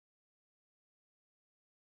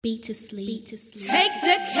Beat to sleep. Take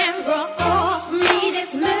the camera off me,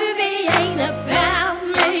 this movie ain't about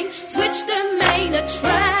me. Switch the main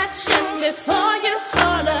attraction before you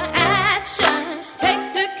holler action.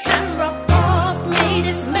 Take the camera off me,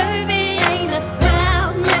 this movie ain't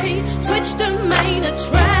about me. Switch the main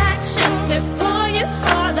attraction before you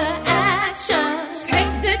holler action. Take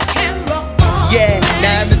the camera off. Yeah,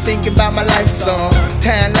 now I've been thinking about my life song.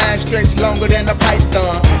 Timeline stretched longer than a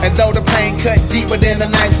python. And though the pain cut deeper than a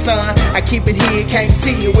knife, son, I keep it here, can't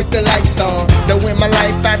see it with the lights on. Though in my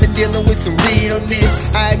life I've been dealing with some realness,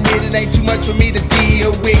 I admit it ain't too much for me to deal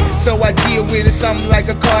with. So I deal with it something like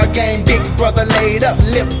a card game. Big brother laid up,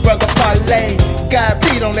 lip brother parlay. God,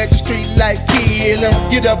 please don't let the street life kill him.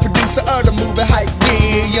 You're the producer of the movie Hype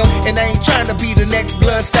William, and I ain't trying to be the next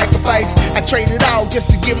blood sacrifice. I traded all just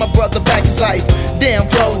to give my brother back his life. Damn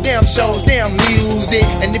clothes, damn shows, damn music.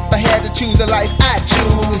 And if I had to choose a life, I'd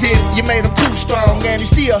choose it. You made him too strong and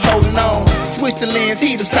he's still holding on. Switch the lens,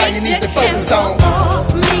 he the style you need to focus on.